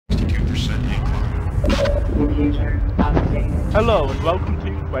Hello and welcome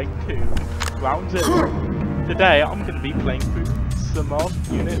to Quake 2, Round 0. Today I'm going to be playing through some of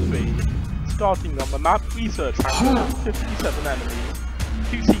Unit 3. Starting on the map, research Hangar, 57 enemies,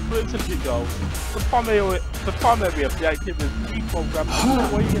 2 secrets and 2 goals. The primary objective is reprogram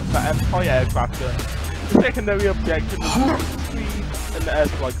the Empire aircraft gun. The secondary objective is to retrieve an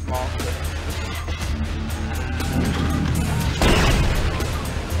airstrike master.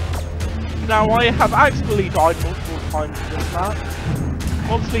 Now I have actually died multiple times in this map,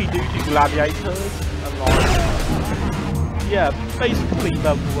 mostly due to gladiators and like, yeah, basically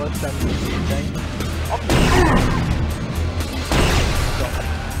they're the worst enemies in the game.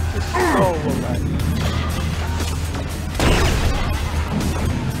 Just go away.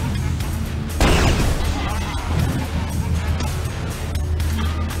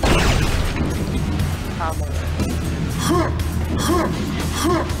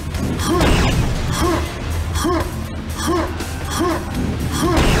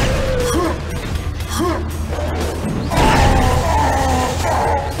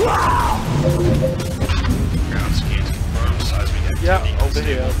 Yeah, over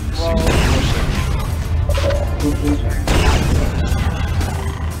here.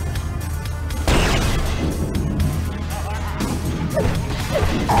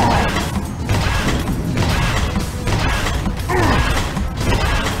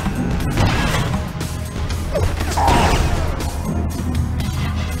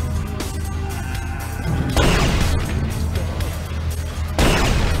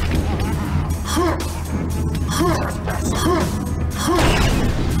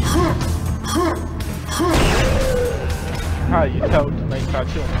 How you tell to make that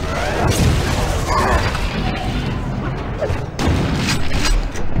jump?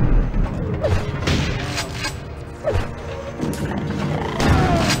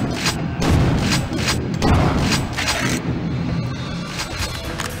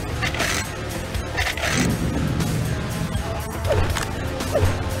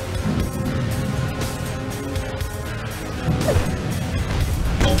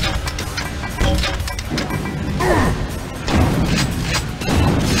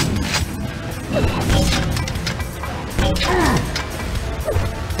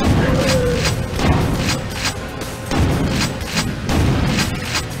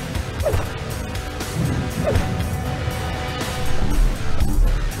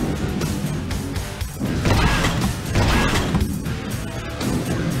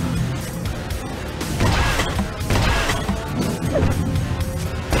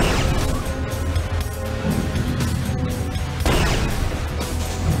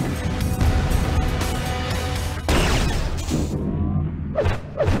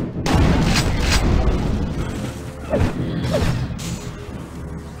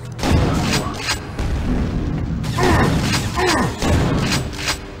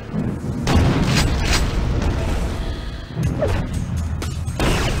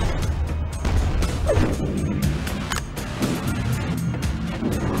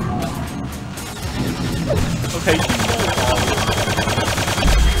 Okay.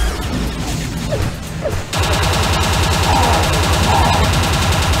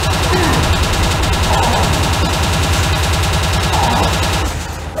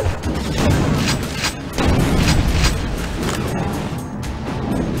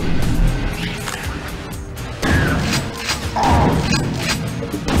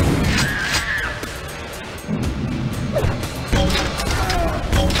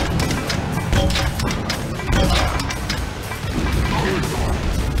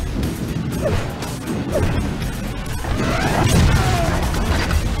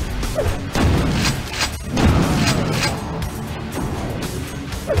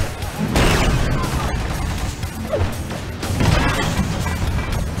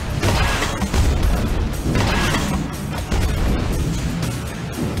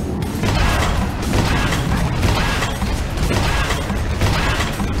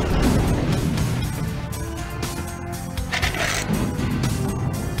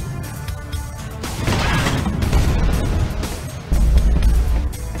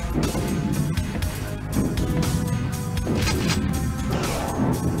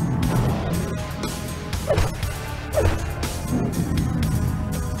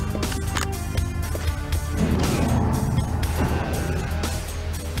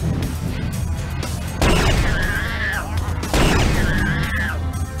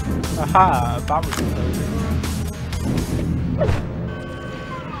 Aha, that was amazing.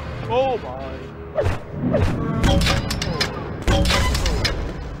 Oh my.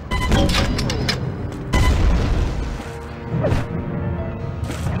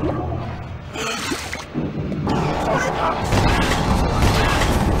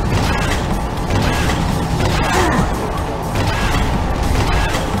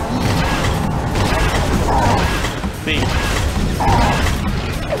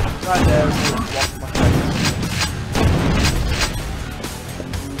 right there is one of my favorites.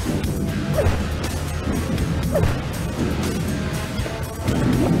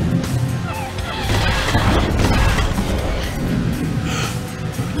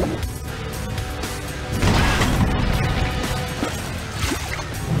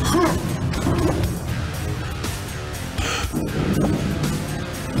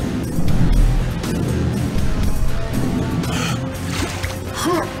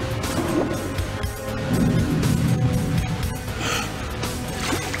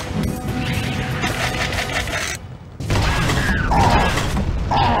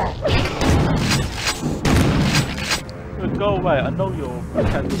 Go away, I know you're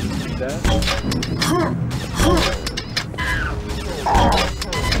pretending to be there.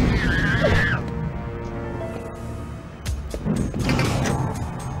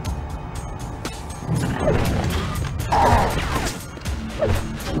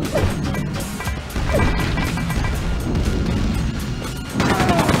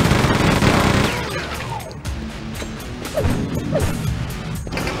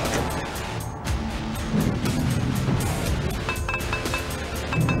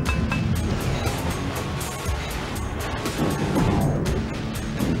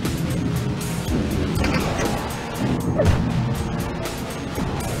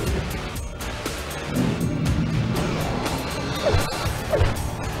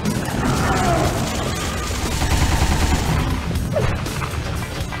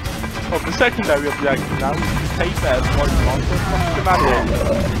 The secondary objective now is to take better white monsters from the gladiator.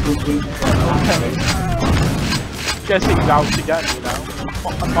 Okay. Guessing out again, you know.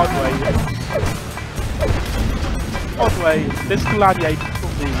 By the way, this gladiator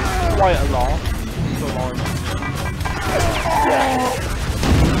can be quite a lot.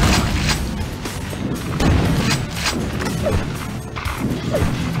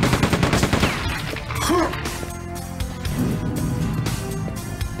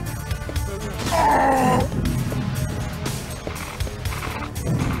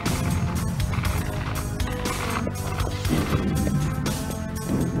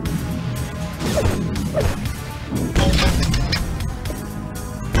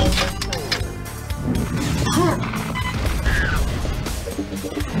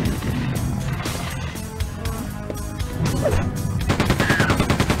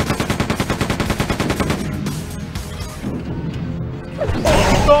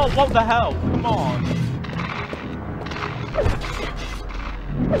 So oh, what the hell? Come on.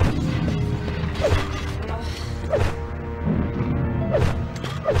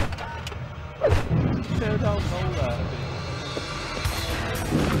 Tear down nowhere.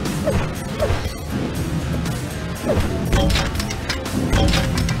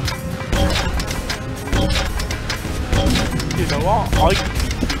 You know what? I can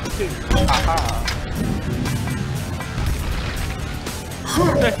do it too. Haha.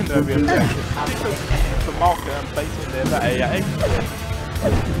 Secondary objective. The marker and placing near the AA.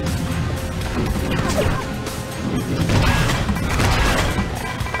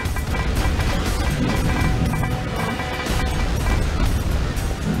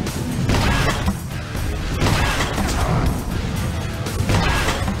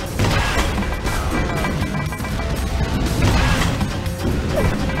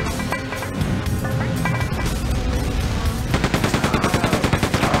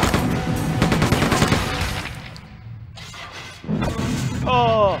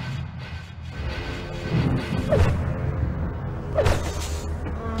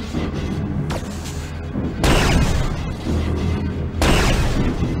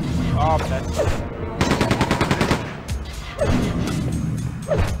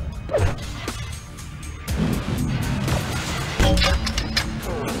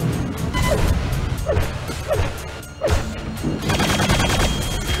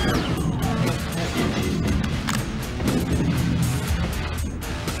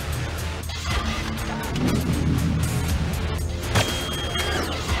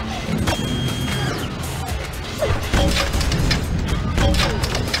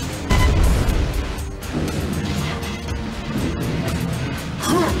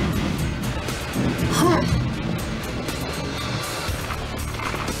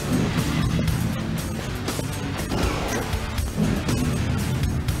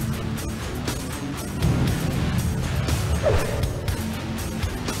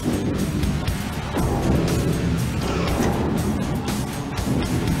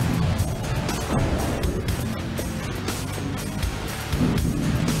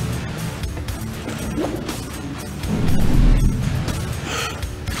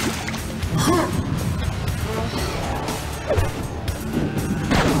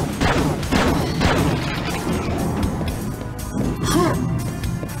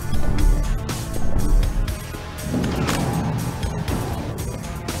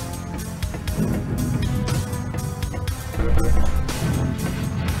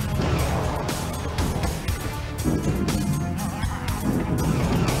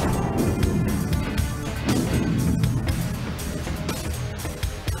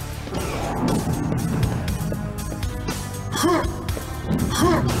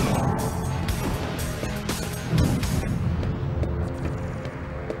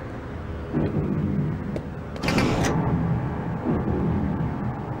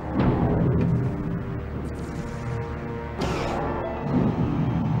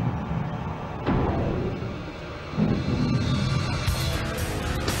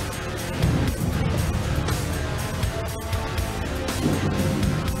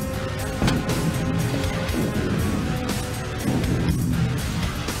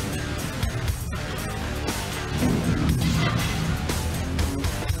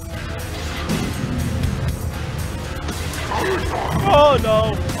 Oh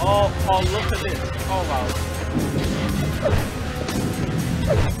no! Oh, look at this! Oh wow!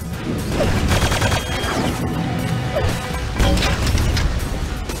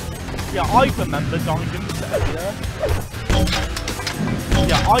 Yeah, I remember dying in this area.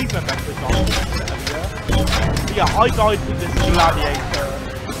 Yeah, I remember dying in this area. Yeah, I died with this gladiator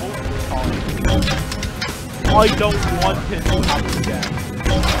multiple times. I don't want him to happen again.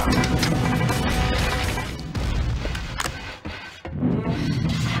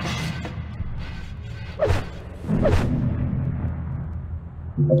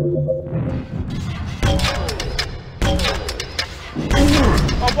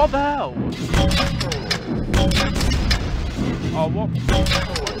 Oh, what the hell? Oh, what do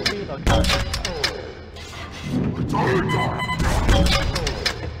you mean I can't?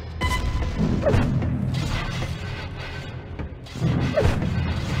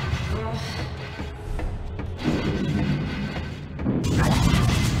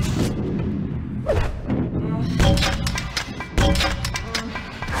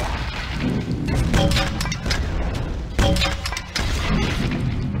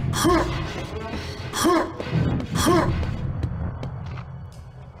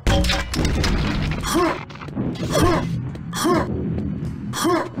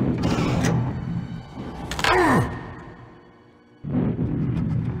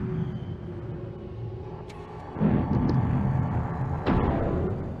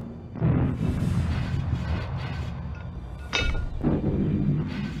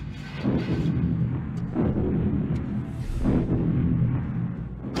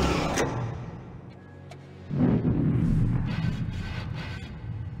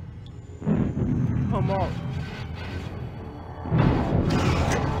 Come on.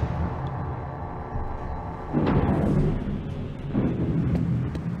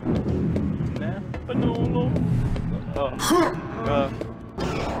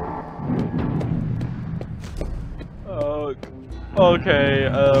 Okay,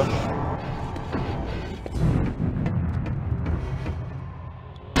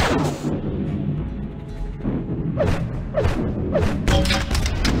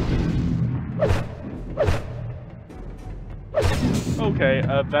 okay,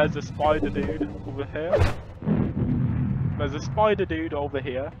 there's a spider dude over here. There's a spider dude over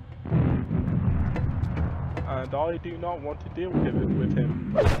here. And I do not want to deal with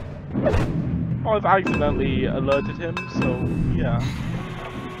him. I've accidentally alerted him, so yeah.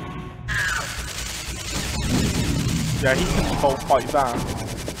 Yeah, he can bolt fight that.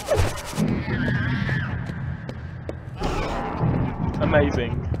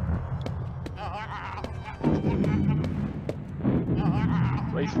 Amazing.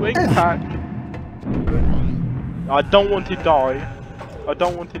 Wait, swing attack. I don't want to die. I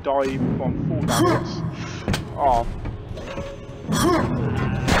don't want to die from full damage. Oh.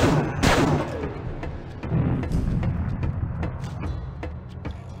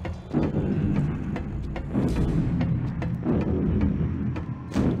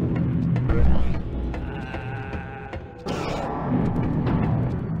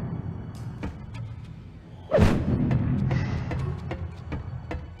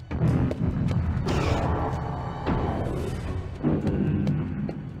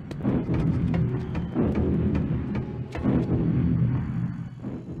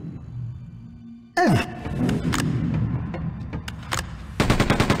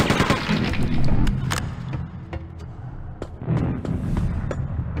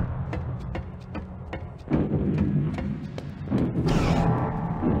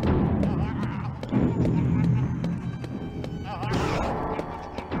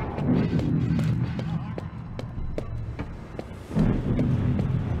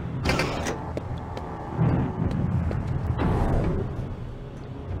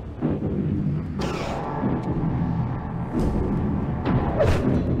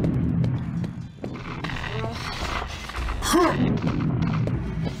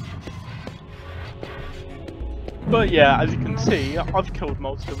 But yeah, as you can see, I've killed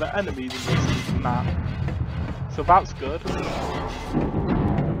most of the enemies in this map, so that's good.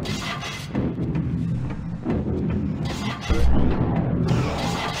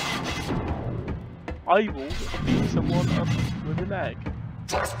 I will beat someone up with an egg.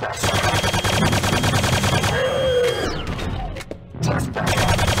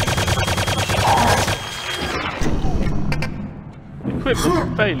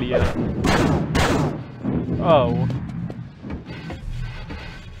 Equipment failure. Oh.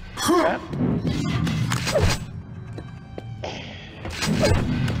 Yeah.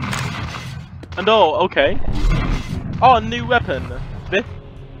 And oh, okay. Oh, new weapon. This.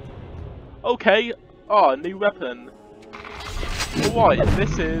 Okay. Oh, new weapon. Alright,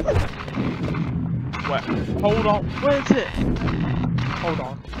 this is. Wait, hold on. Where is it? Hold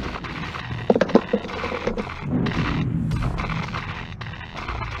on.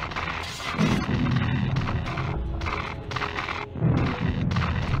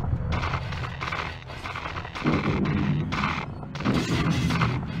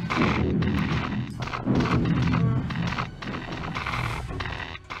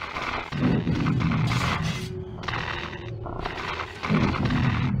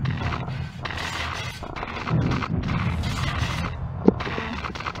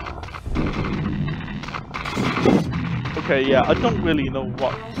 Okay, yeah, I don't really know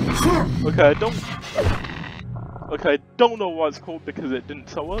what. Okay, I don't know what it's called because it didn't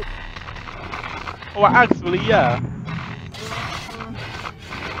show up. Oh, actually, yeah.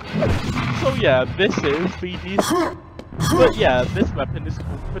 So yeah, this is the but yeah, this weapon is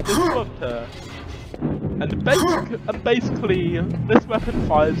called the Disruptor. And basically, this weapon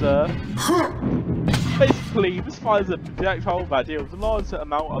fires this fires a projectile that deals a large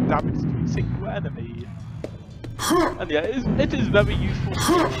amount of damage to a single enemy. And yeah, it is very useful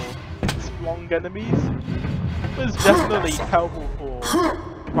for strong enemies, but it's definitely helpful for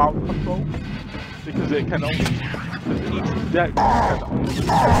crowd control, because it can only, each projectile can only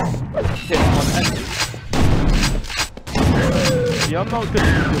hit one enemy. Yeah, I'm not going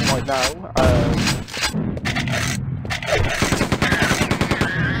to use it right now.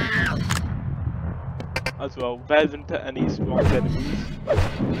 As well, there isn't any strong enemies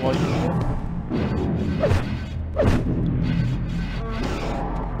right here.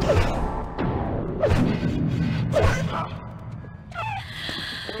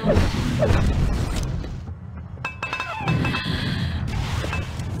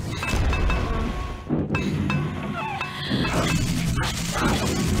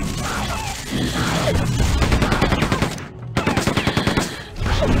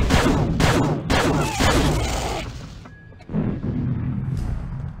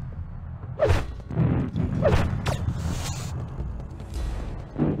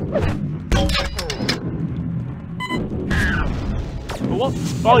 What?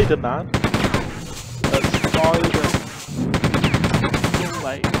 Spider-Man? Spider... No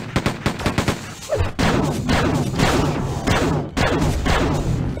way.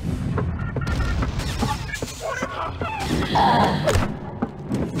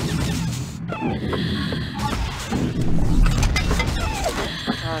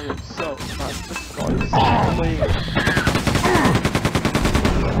 That is so bad. This guy is so weird.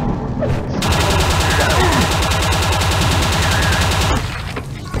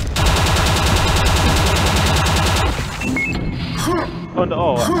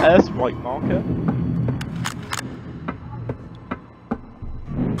 Oh, airstrike marker.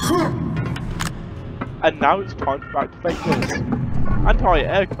 And now it's time to activate this.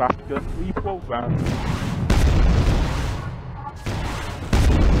 Anti-aircraft gun reprogrammed.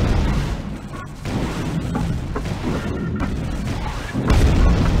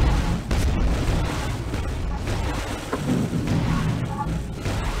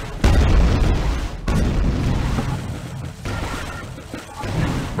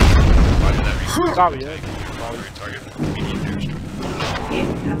 Sorry,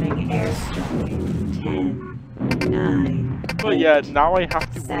 incoming airstrike. 10, 9. But yeah, now I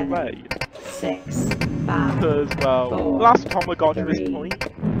have to 7, wait. 6, 5. Because, well, 4, last time I got to 3, this point,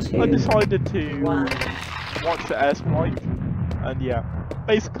 2, I decided to 1. watch the airstrike. And yeah,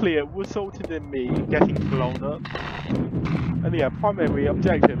 basically it resulted in me getting blown up. And yeah, primary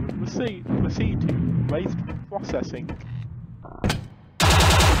objective was proceed to waste processing.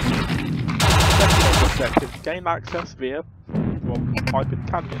 Objective, gain access via rock, pipe and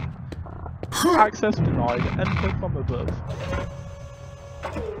canyon. Access denied, enter from above.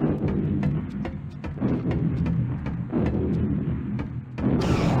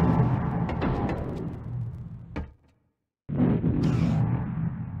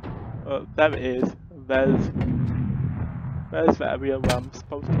 There it is. There's the area where I'm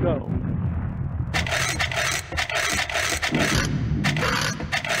supposed to go.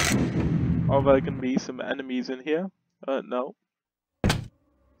 Are there going to be some enemies in here? No.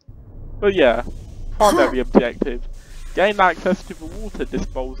 But yeah, Primary objective, gain access to the water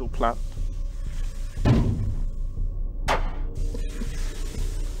disposal plant.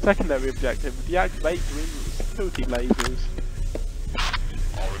 Secondary objective, deactivate green security lasers.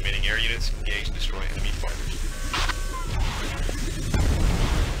 All remaining air units engage and destroy enemy fighters.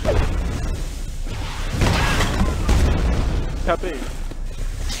 Kaboom.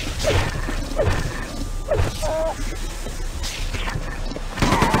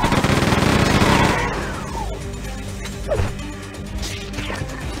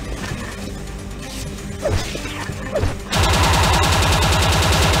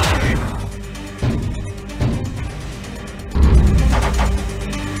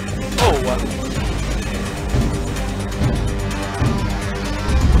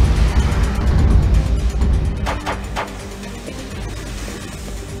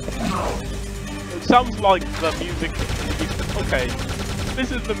 Sounds like the music. Okay,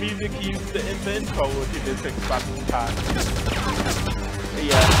 this is the music used in the intro to this expansion pack.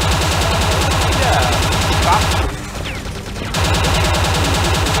 Yeah. Yeah. That's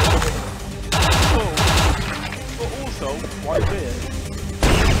cool. But also, why weird?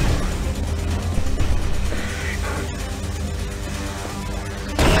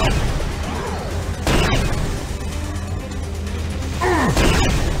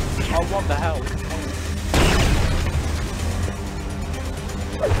 Oh, what the hell?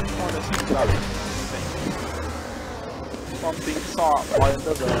 I'm being sought by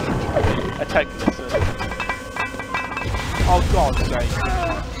another technician. Oh God's sake.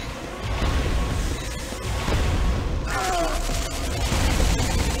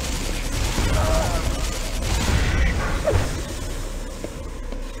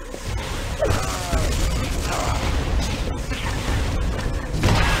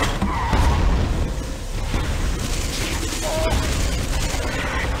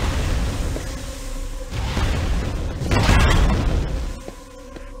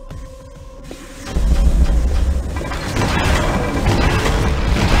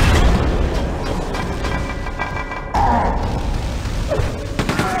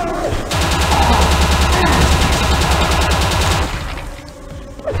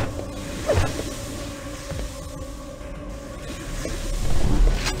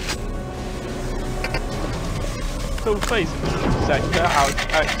 Still facing the sector out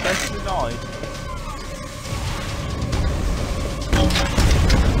access denied.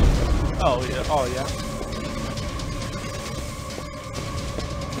 Oh yeah, oh yeah.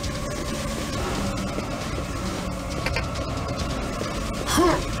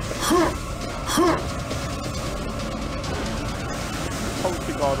 Hope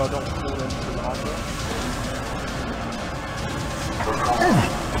to God I don't fall into the hangar.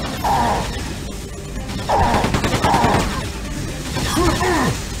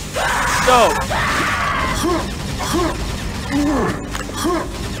 No!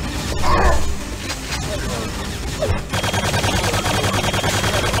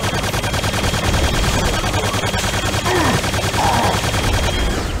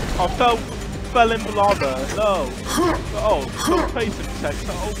 I fell in the lava. No! Oh, the facing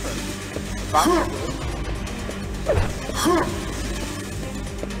sector open. That's good.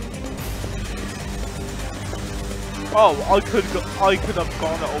 Oh, I could have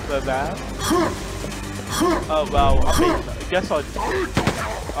gone over there. Oh well, I mean, I guess I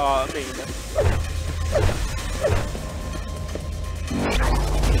mean.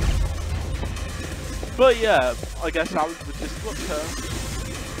 But yeah, I guess that was the disruptor.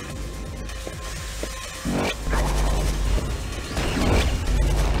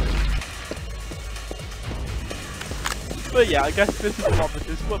 But yeah, I guess this is what the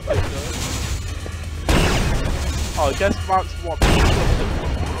disruptor does. Oh, I guess that's what the disruptor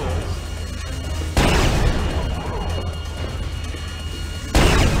does.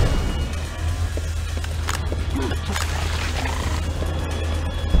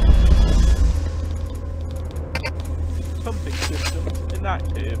 Pumping systems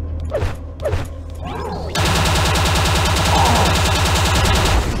inactive.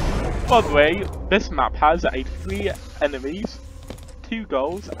 By the way, this map has 3 enemies, 2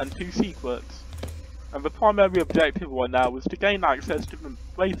 goals, and 2 secrets. And the primary objective right now is to gain access to the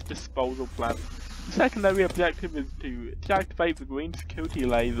waste disposal plant. The secondary objective is to deactivate the green security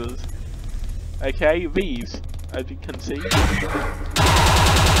lasers. Okay, these, as you can see.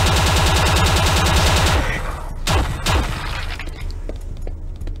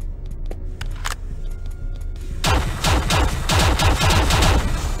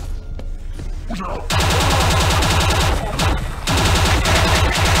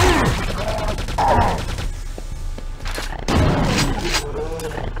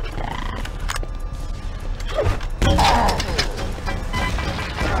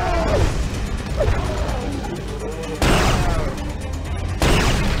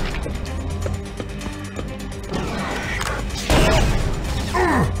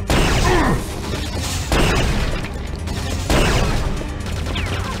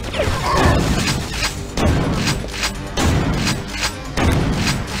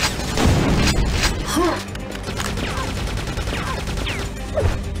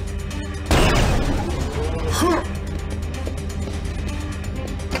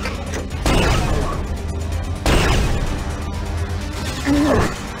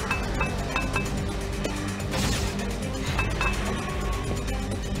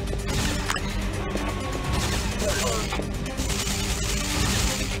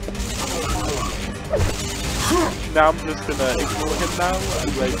 now I'm just gonna ignore him now and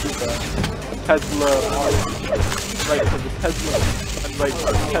wait for the Tesla mine. Wait for the Tesla and wait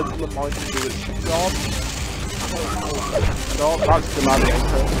for the Tesla mine to do its job. No, that's the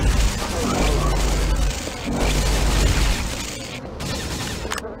gladiator.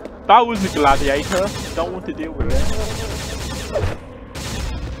 That was a gladiator. Don't want to deal with it.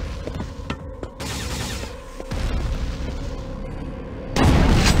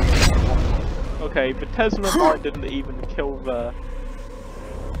 Okay, the Tesla mine didn't even kill the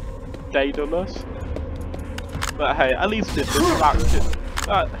Daedalus. But hey, at least it distracted.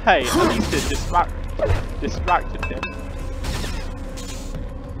 Hey, at least it distracted him.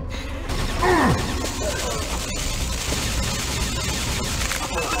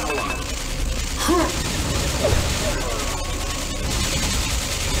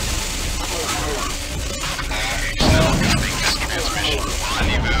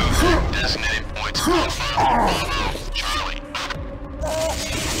 Designated points. Charlie.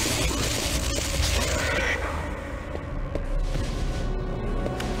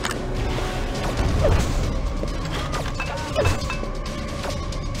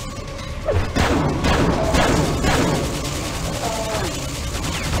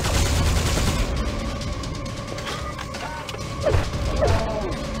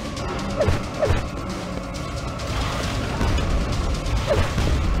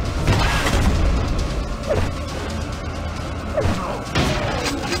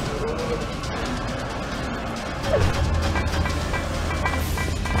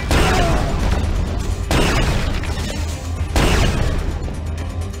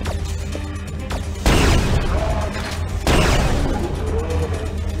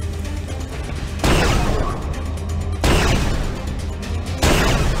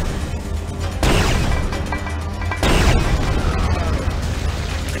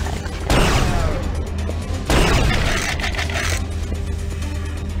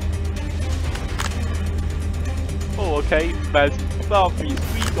 Okay, there's these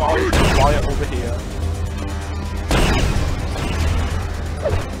 3 guys right over here.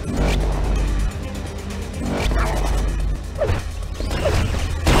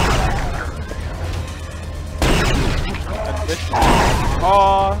 And this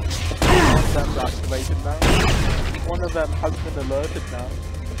one of them's activated now. One of them has been alerted now.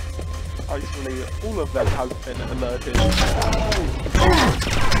 Actually, all of them has been alerted.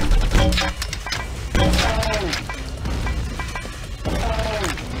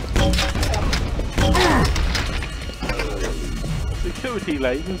 Security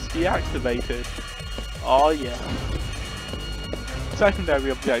lasers deactivated. Oh yeah.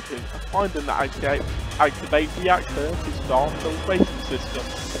 Secondary objective. Find and activate reactor to start filtration system.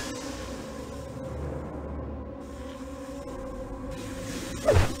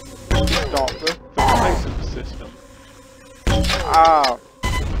 Start the filtration system. Ah.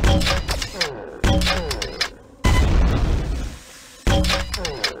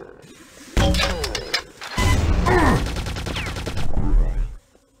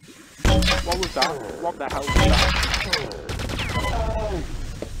 What was that? What the hell was that?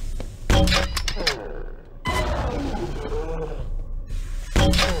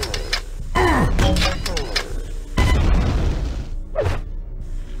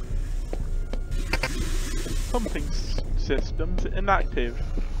 Pumping systems inactive.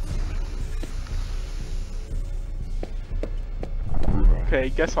 Okay,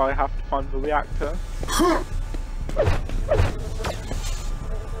 guess I have to find the reactor.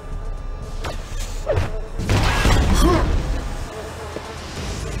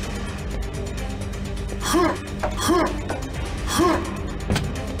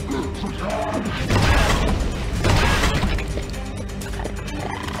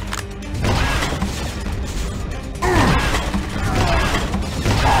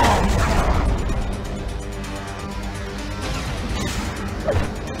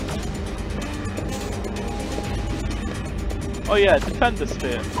 Oh yeah, defender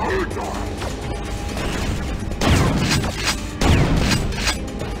sphere.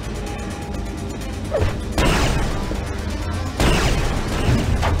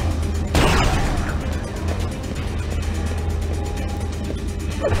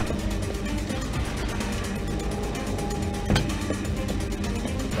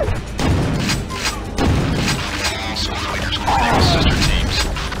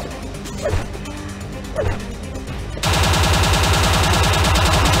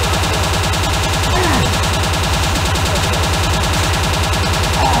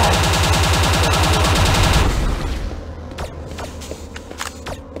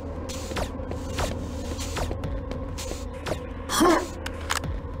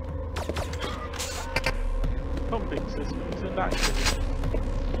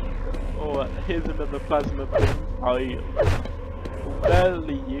 but here's another plasma beam I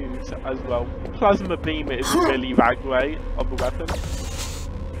barely use as well. Plasma beam is really that great of a weapon.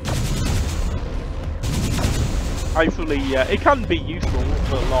 Actually, yeah, it can be useful,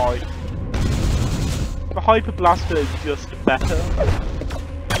 but like, the Hyper Blaster is just better.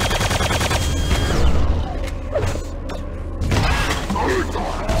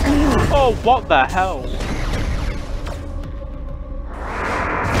 Oh, what the hell?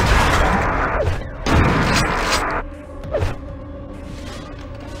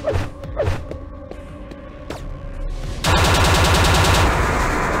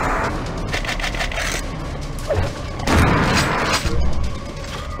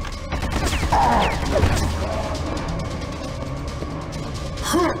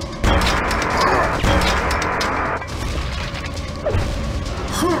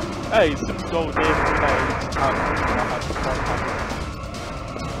 Hey, some gold in grenades.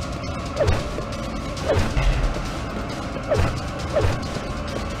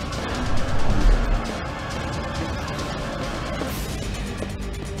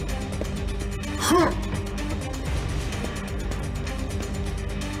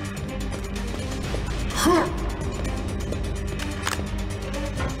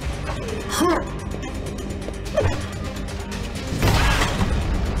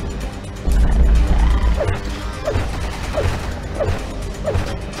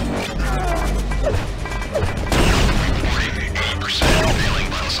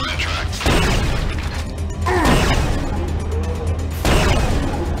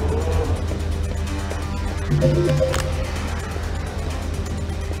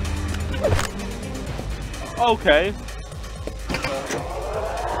 Okay.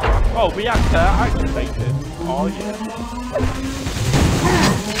 Oh, reactor activated. Oh yeah.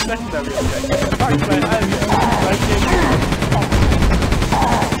 Secondary objective. Activate area.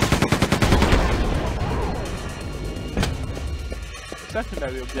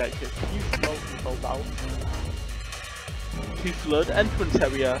 Secondary objective. Use flow control valve. To flood entrance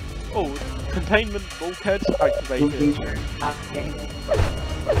area. Oh, containment bulkheads activated.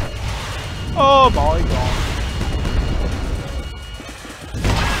 Oh my god.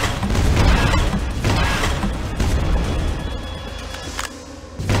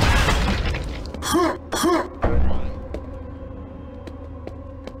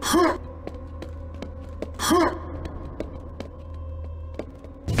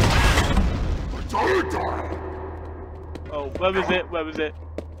 Oh, where was it? Where was it?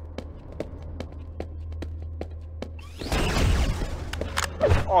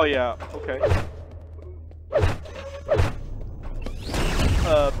 Oh yeah, okay.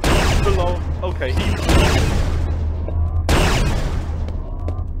 Below. Okay,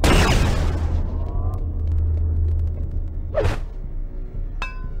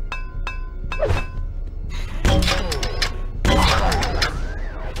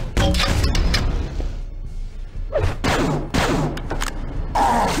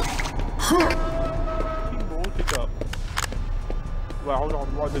 Well, hold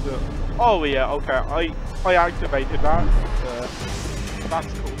on, what did it? Oh yeah, okay, I activated that. That's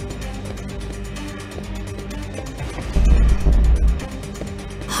cool.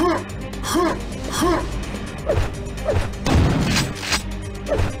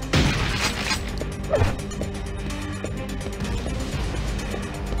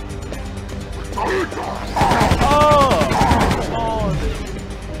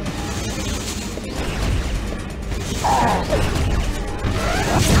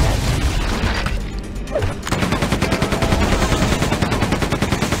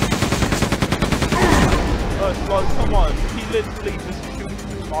 Like, come on, he literally just shoots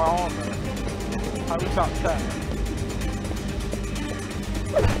through my armor. How is that fair?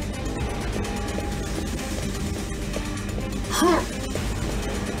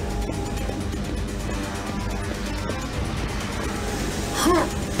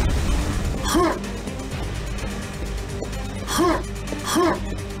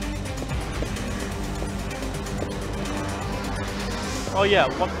 Oh yeah,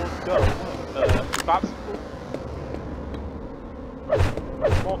 one more to go. That's cool.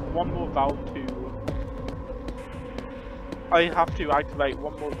 One more valve to... I have to activate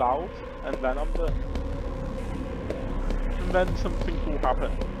one more valve, and then I'm done. And then something will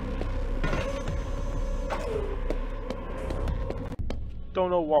happen. Don't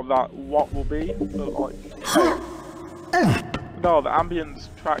know what will be, but like... No, the ambience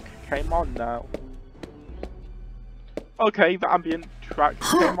track came on now. Okay, the ambient track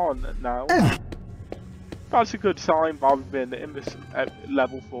came on now. That's a good sign, but I've been in this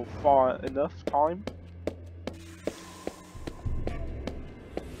level for far enough time.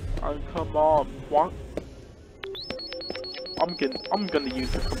 Oh, come on, what? I'm gonna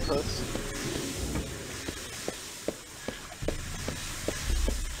use the compass.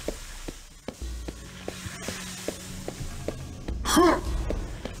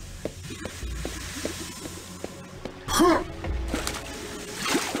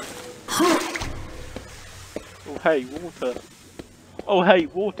 Oh hey, water. Oh hey,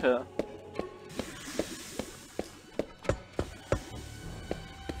 water.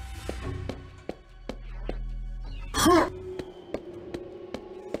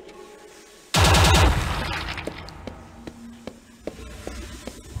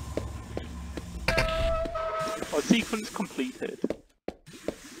 Oh, sequence completed.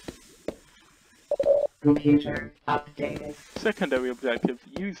 Computer updated. Secondary objective,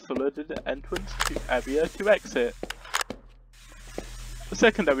 use flooded entrance to area to exit.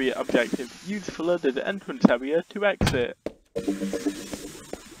 Secondary objective, use flooded entrance area to exit.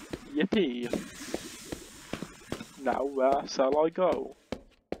 Yippee. Now where shall I go?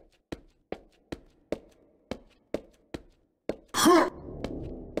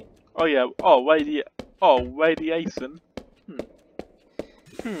 Oh yeah, radiation.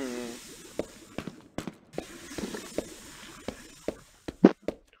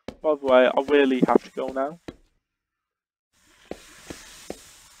 By the way, I really have to go now.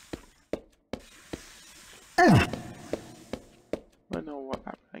 I know what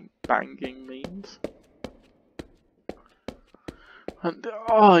that banging means. And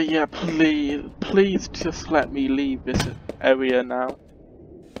oh yeah, please just let me leave this area now.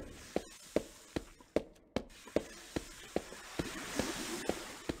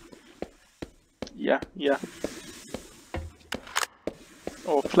 Yeah.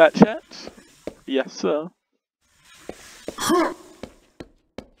 Or Fletchette? Yes, sir.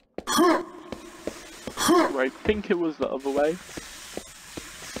 I think it was the other way.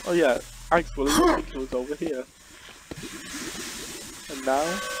 Oh yeah, actually I think it was over here. And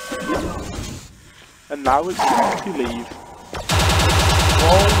now it's time to leave.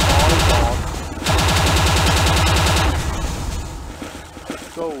 Oh my god.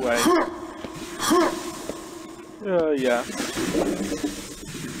 Go away. Yeah.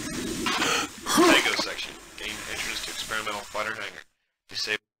 Tango section. Gain entrance to experimental fighter hangar.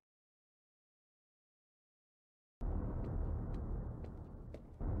 Disable.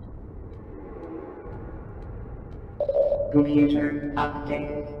 Computer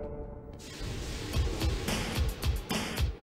updated.